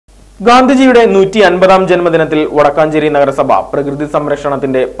ഗാന്ധിജിയുടെ 150ാം ജന്മദിനത്തിൽ വടക്കാഞ്ചേരി നഗരസഭ പ്രകൃതി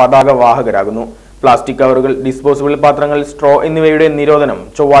സംരക്ഷണത്തിന്റെ പതാകവാഹകരാകുന്നു. പ്ലാസ്റ്റിക് കവറുകൾ, ഡിസ്പോസിബിൾ പാത്രങ്ങൾ, സ്ട്രോ എന്നിവയുടെ നിരോധനം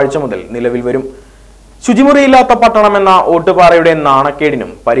ചൊവ്വാഴ്ച മുതൽ നിലവിൽ വരും. ശുചിമുറിയില്ലാത്ത പട്ടണമെന്ന ഓട്ടുപാറയുടെ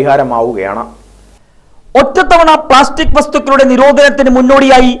നാണക്കേടിനും പരിഹാരമാവുകയാണ്. ഒറ്റത്തവണ പ്ലാസ്റ്റിക് വസ്തുക്കളുടെ നിരോധനത്തിന്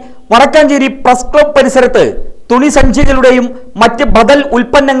മുന്നോടിയായി വടക്കാഞ്ചേരി പ്രസ് ക്ലബ് പരിസരത്ത് തുണിസഞ്ചികളുടെയും മറ്റ് ബദൽ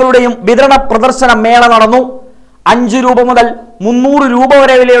ഉൽപ്പന്നങ്ങളുടെയും വിതരണ പ്രദർശന മേള നടന്നു. 5 രൂപ മുതൽ 300 രൂപ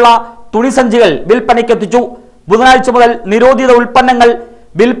വരെ വിലയുള്ള തുണിസഞ്ചികൾ വിൽപ്പനയ്ക്കെത്തിച്ചു. ബുധനാഴ്ച മുതൽ നിരോധിത ഉൽപ്പന്നങ്ങൾ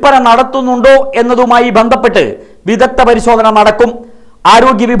വിൽപ്പന നടത്തുന്നുണ്ടോ എന്നതുമായി ബന്ധപ്പെട്ട് വിദഗ്ധ പരിശോധന നടക്കും.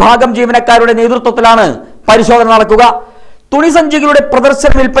 ആരോഗ്യ വിഭാഗം ജീവനക്കാരുടെ നേതൃത്വത്തിലാണ് പരിശോധന നടക്കുക. തുണിസഞ്ചികളുടെ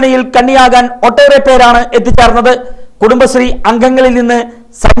പ്രദർശന വിൽപ്പനയിൽ കണ്ണിയാകാൻ ഒട്ടേറെ പേരാണ് എത്തിച്ചേർന്നത്. കുടുംബശ്രീ അംഗങ്ങളിൽ നിന്ന്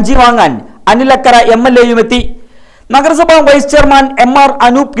സഞ്ചി വാങ്ങാൻ അനിലക്കര MLA-യും എത്തി. നഗരസഭാ vice chairman MR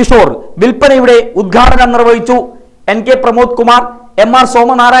Anoop Kishore വിൽപ്പനയുടെ ഉദ്ഘാടനം നിർവഹിച്ചു. NK Pramod Kumar, MR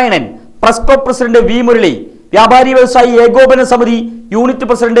Somanarayanan, press club president V Murali, വ്യാപാരി വ്യവസായി ഏകോപന സമിതി യൂണിറ്റ്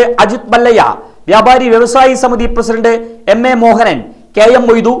പ്രസിഡന്റ് അജിത് മല്ലയ്യ, വ്യാപാരി വ്യവസായി സമിതി president MA Mohanan, KM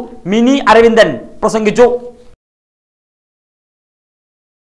Moidu, mini Aravindan പ്രസംഗിച്ചു.